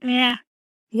each. Yeah.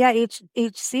 Yeah, each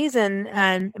season,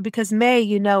 and because May,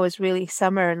 is really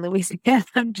summer in Louisiana.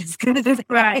 I'm just gonna say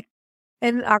right,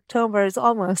 and October is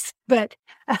almost, but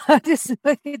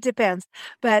it depends.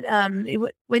 But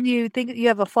when you think you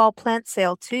have a fall plant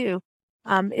sale too,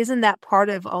 isn't that part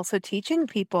of also teaching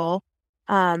people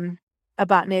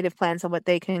about native plants and what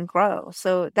they can grow?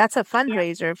 So that's a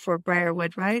fundraiser for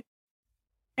Briarwood, right?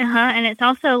 And it's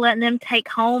also letting them take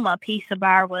home a piece of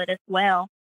Briarwood as well.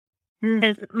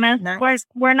 Because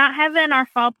we're not having our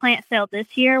fall plant sale this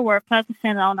year. We're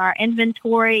focusing on our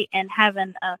inventory and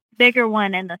having a bigger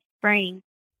one in the spring.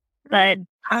 But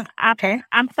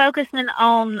I'm focusing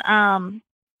on,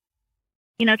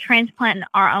 transplanting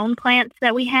our own plants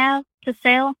that we have to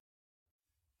sell.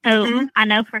 So I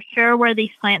know for sure where these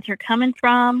plants are coming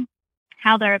from,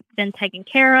 how they've been taken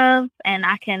care of, and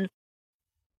I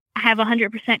have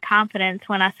 100% confidence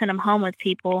when I send them home with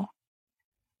people.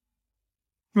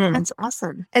 That's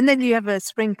awesome. And then you have a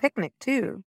spring picnic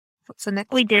too. So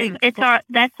next we do.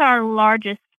 That's our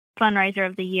largest fundraiser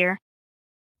of the year.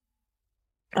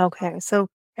 Okay, so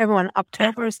everyone,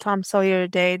 October is Tom Sawyer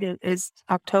Day. Is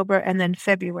October, and then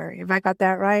February. Have I got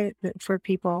that right for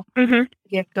people to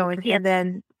get going? Yep. And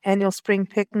then annual spring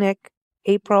picnic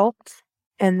April,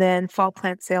 and then fall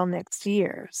plant sale next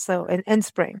year. So and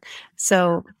spring.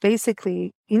 So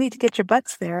basically, you need to get your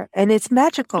butts there, and it's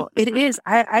magical. It is.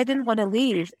 I didn't want to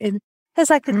leave, and it's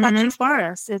like the country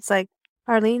forest. It's like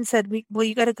Arlene said,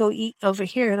 you got to go eat over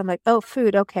here, and I'm like, oh,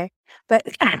 food, okay, but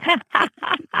it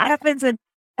happens in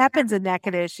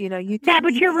Natchitoches,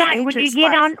 but you're right. When you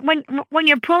get on, when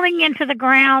you're pulling into the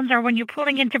grounds or when you're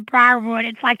pulling into Briarwood,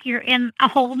 it's like you're in a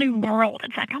whole new world.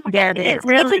 It's like, oh my God, it's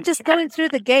really even just going through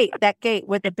that gate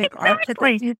with the big arch.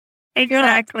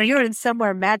 Exactly. You're in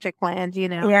somewhere magic land,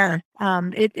 Yeah.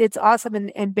 It's awesome.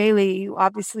 And Bailey, you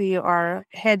obviously are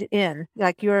head in,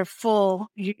 like you're full.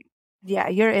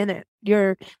 You're in it.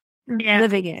 You're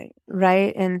living it,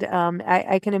 right? And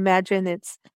I can imagine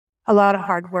it's a lot of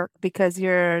hard work because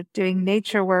you're doing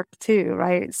nature work too,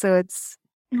 right? So it's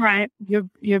right.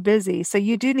 You're busy, so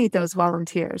you do need those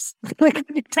volunteers.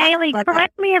 Bailey,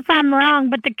 correct me if I'm wrong,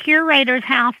 but the curator's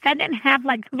house that didn't have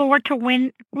like floor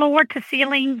to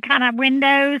ceiling kind of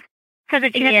windows, so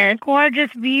that you have a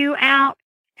gorgeous view out.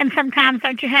 And sometimes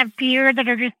don't you have deer that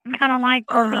are just kind of like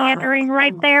meandering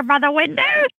right there by the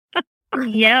windows?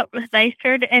 Yep, they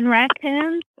sure do. And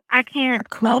raccoons. I can't.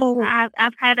 Oh.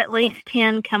 I've had at least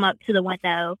 10 come up to the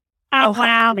window. Oh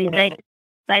wow!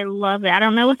 They love it. I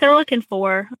don't know what they're looking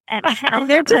for.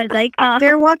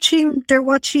 They're watching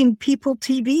people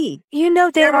TV.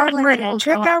 They are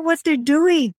check out what they're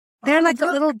doing. They're like a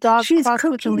little dog. She's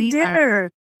cooking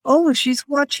dinner. Oh, she's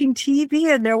watching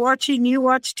TV, and they're watching you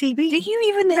watch TV. Do you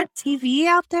even have TV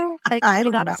out there? I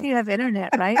don't know. You have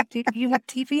internet, right? Do you have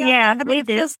TV? Yeah, we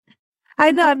do.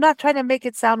 I know. I'm not trying to make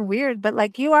it sound weird, but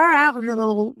like you are out in the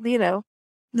little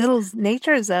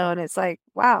nature zone. It's like,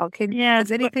 wow.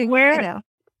 Is anything? We're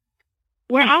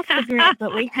off the grid,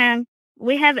 but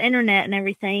we have internet and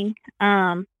everything.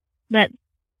 But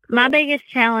my biggest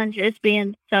challenge is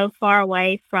being so far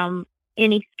away from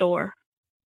any store.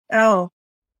 Oh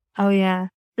yeah.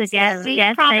 The gas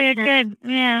probably station. A good,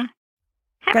 yeah.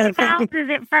 How many miles is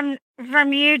it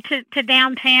from you to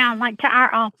downtown, like to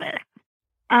our office?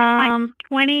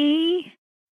 20.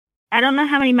 I don't know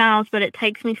how many miles, but it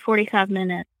takes me 45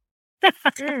 minutes.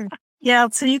 Yeah,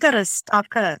 so you got to stop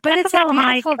up. But it's a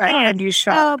beautiful drive. And you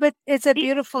shop. Oh, but it's a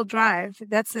beautiful drive.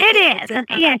 That's It is.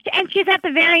 Yes, and she's at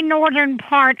the very northern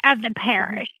part of the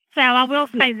parish. So I will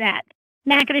say that.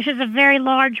 Natchitoches is a very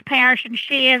large parish, and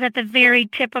she is at the very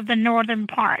tip of the northern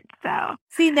part. So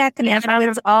see, Natchitoches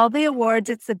wins all the awards.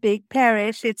 It's the big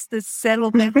parish. It's the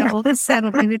settlement, the oldest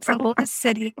settlement. It's the oldest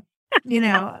city. You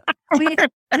know, we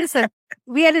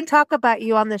had to talk about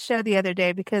you on the show the other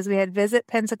day because we had Visit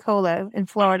Pensacola in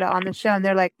Florida on the show, and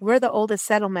they're like, we're the oldest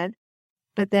settlement.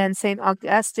 But then St.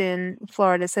 Augustine,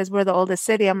 Florida says we're the oldest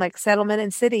city. I'm like, settlement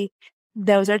and city,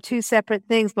 those are two separate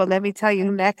things. But let me tell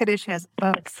you, Natchitoches has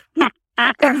both. When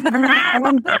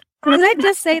I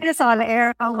just say this on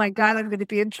air, oh my God, I'm going to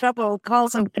be in trouble.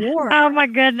 Calls of war. Oh my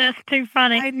goodness, too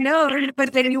funny. I know,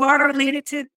 but then you are related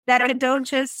to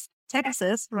Natchitoches,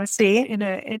 Texas, see, in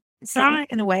a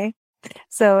way.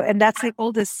 So, and that's the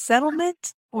oldest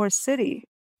settlement or city.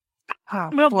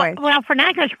 Oh, boy. Well, for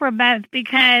Natchitoches, we're both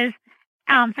because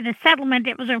for the settlement,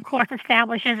 it was of course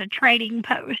established as a trading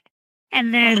post,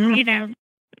 and then you know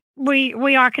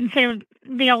we are considered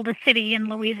the oldest city in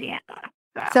Louisiana.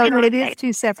 So it is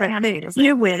two separate things.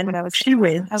 You win. She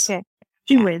wins. Okay,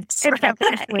 she wins. It's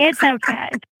okay. It's okay.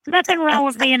 Nothing wrong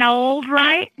with being old,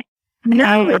 right?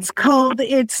 No, it's called.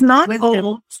 It's not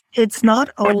old. It's not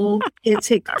old.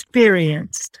 It's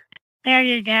experienced. There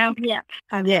you go. Yeah.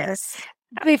 Yes.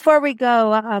 Before we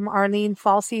go, Arlene,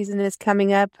 fall season is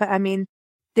coming up. I mean,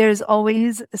 there's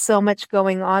always so much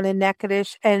going on in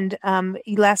Natchitoches. And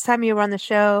last time you were on the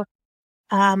show,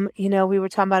 you know, we were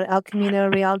talking about El Camino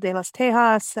Real de los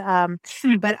Tejas.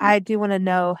 But I do want to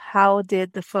know, how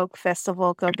did the folk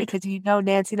festival go? Because you know,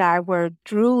 Nancy and I were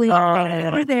drooling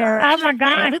over there. Oh my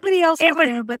God! Everybody else was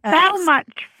there, but so much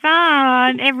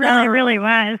fun. It really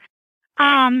was.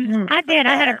 I did.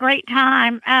 I had a great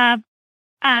time.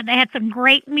 They had some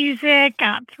great music,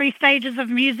 3 stages of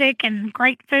music, and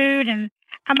great food. And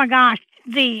oh my gosh,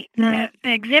 the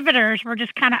exhibitors were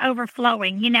just kind of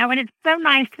overflowing, you know. And it's so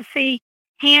nice to see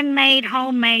handmade,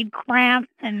 homemade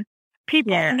crafts and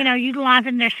people, you know,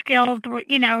 utilizing their skills.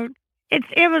 You know,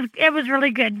 it was really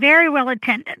good, very well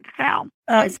attended. So,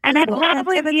 and it's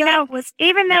lovely, you know,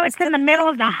 even though it's in the middle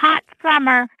of the hot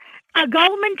summer,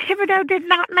 Goldman Thibodeau did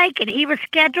not make it. He was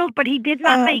scheduled, but he did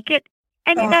not make it.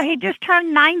 And, you know, he just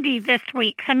turned 90 this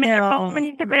week. So Mr.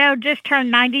 Goldman Thibodeau just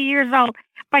turned 90 years old,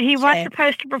 but he was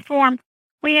supposed to perform.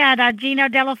 We had Gino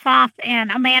Delafosse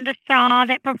and Amanda Shaw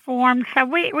that performed.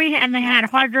 So and they had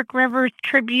Hardrick Rivers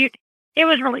tribute. It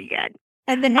was really good.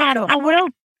 And then I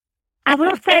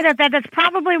will say that is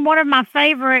probably one of my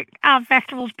favorite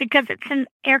festivals because it's an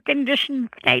air-conditioned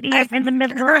stadium in the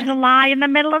middle of July, in the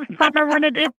middle of summer when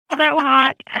it is so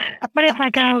hot. But it's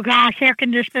like, oh gosh,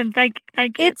 air-conditioned. Thank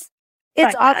you.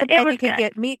 It's awesome. And you can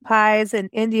get meat pies and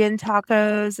Indian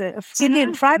tacos,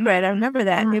 Indian fried bread. I remember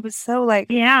that. It was so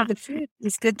the food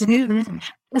is good too.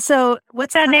 So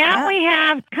now we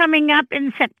have coming up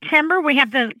in September, we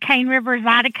have the Cane River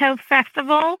Zydeco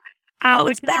Festival,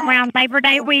 which is around Labor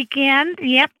Day weekend.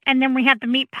 Yep. And then we have the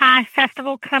Meat Pie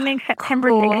Festival coming September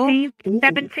 16th,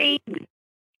 17th.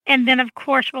 And then, of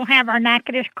course, we'll have our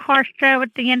Natchitoches Car Show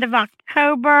at the end of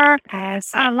October.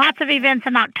 Yes. Lots of events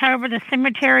in October. The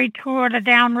Cemetery Tour, the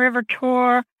Downriver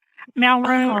Tour.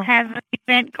 Melrose has an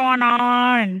event going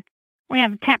on. And we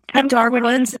have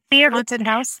Darwin's beer Haunted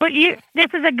House. But this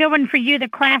is a good one for you, the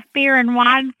Craft Beer and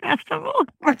Wine Festival.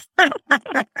 They're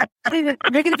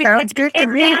going to be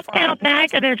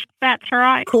Natchitoches. That's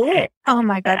right. Cool. Oh,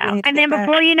 my God. And then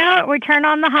before you know it, we turn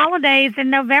on the holidays in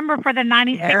November for the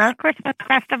 96th Christmas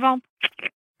Festival.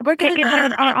 We're going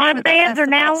our bands are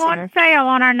now on sale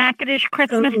on our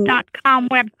NatchitochesChristmas.com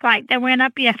website. They went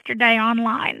up yesterday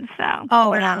online. So,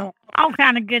 wow. All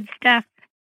kind of good stuff.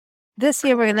 This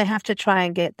year, we're going to have to try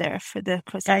and get there for the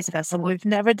Christmas Festival. We've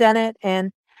never done it.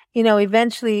 And, you know,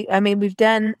 eventually, I mean, we've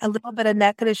done a little bit of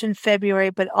Natchitoches in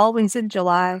February, but always in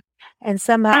July. And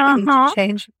somehow we need to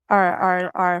change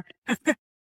our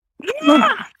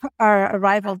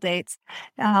arrival dates.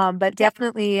 But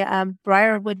definitely,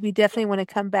 Briarwood, we definitely want to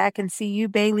come back and see you,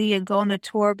 Bailey, and go on a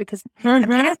tour because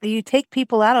apparently you take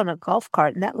people out on a golf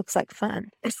cart, and that looks like fun.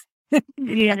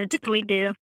 Yeah, we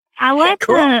do.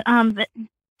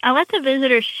 I let the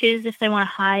visitors choose if they want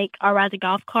to hike or ride the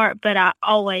golf cart, but I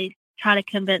always try to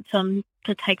convince them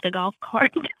to take the golf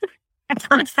cart.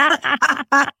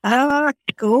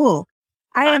 Cool.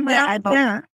 I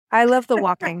love the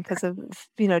walking because of,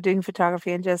 you know, doing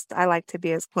photography and just, I like to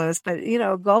be as close. But, you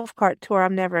know, golf cart tour,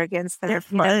 I'm never against that. They're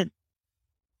fun.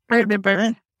 I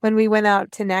remember when we went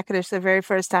out to Natchitoches the very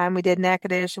first time. We did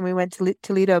Natchitoches and we went to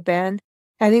Toledo Bend.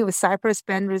 I think it was Cypress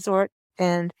Bend Resort.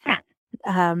 And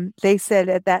they said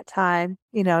at that time,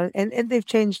 and they've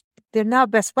changed. They're now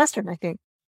Best Western, I think.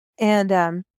 And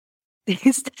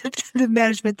the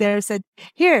management there said,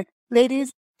 "Here,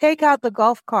 ladies, take out the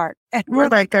golf cart." And We're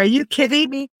like, "Are you kidding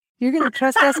me? You're going to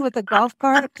trust us with a golf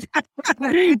cart?"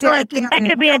 That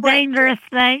could be a dangerous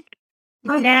thing.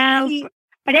 No,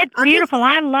 but it's beautiful.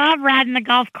 I love riding the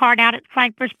golf cart out at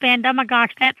Cypress Bend. Oh my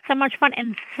gosh, that's so much fun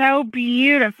and so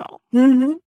beautiful.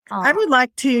 Mm-hmm. I would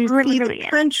like to see the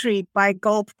country by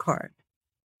golf cart.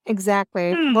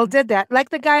 Exactly. Well, did that. Like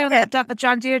the guy on the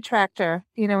John Deere tractor,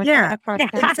 Exactly.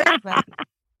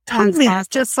 Totally, awesome.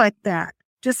 Just like that.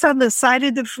 Just on the side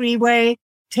of the freeway,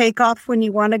 take off when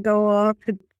you want to go off.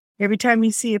 Every time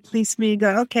you see a policeman, you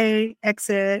go, okay,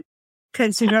 exit,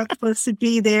 because you're not supposed to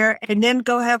be there, and then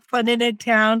go have fun in a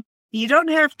town. You don't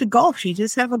have to golf. You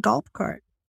just have a golf cart.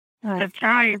 That's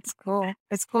right. It's cool.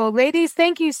 It's cool. Ladies,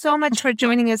 thank you so much for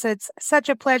joining us. It's such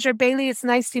a pleasure. Bailey, it's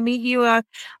nice to meet you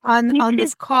on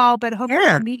this call, but hopefully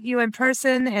to meet you in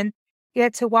person and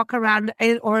get to walk around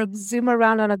or zoom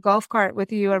around on a golf cart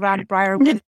with you around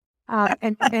Briarwood.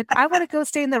 And I want to go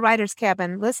stay in the writer's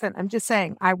cabin. Listen, I'm just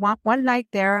saying, I want one night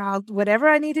there. Whatever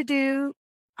I need to do,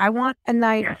 I want a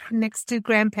night next to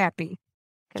Grandpappy.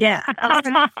 Yeah.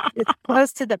 It's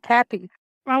close to the Pappy.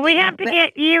 Well, we have to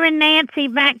get you and Nancy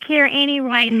back here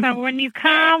anyway. So when you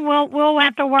come, we'll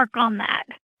have to work on that.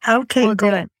 Okay, we'll do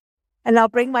it. And I'll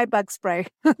bring my bug spray.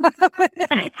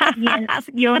 Yes,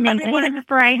 you'll need bug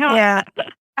spray, huh? Yeah,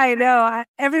 I know.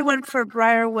 Everyone for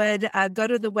Briarwood, go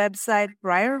to the website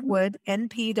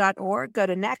briarwoodnp.org. Go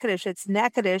to Natchitoches. It's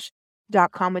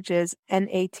natchitoches.com, which is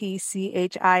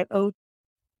NATCHIO.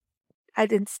 I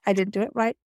didn't do it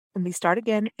right. Let me start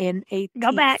again.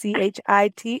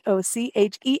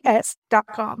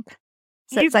 NATCHITOCHES.com.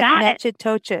 So it's like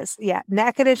Natchitoches. Yeah,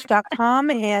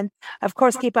 Natchitoches.com. And of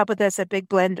course, keep up with us at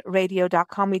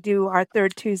bigblendradio.com. We do our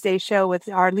third Tuesday show with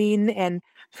Arlene and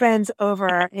friends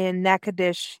over in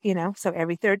Natchitoches, so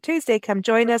every third Tuesday, come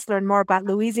join us, learn more about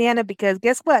Louisiana, because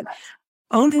guess what?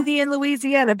 Only in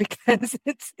Louisiana, because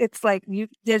it's like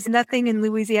there's nothing in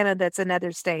Louisiana that's in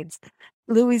other states.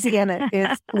 Louisiana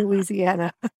is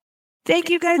Louisiana.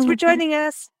 Thank you guys for joining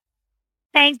us.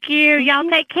 Thank you. Y'all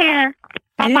take care.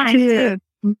 Bye-bye.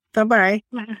 Bye-bye.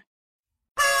 Bye.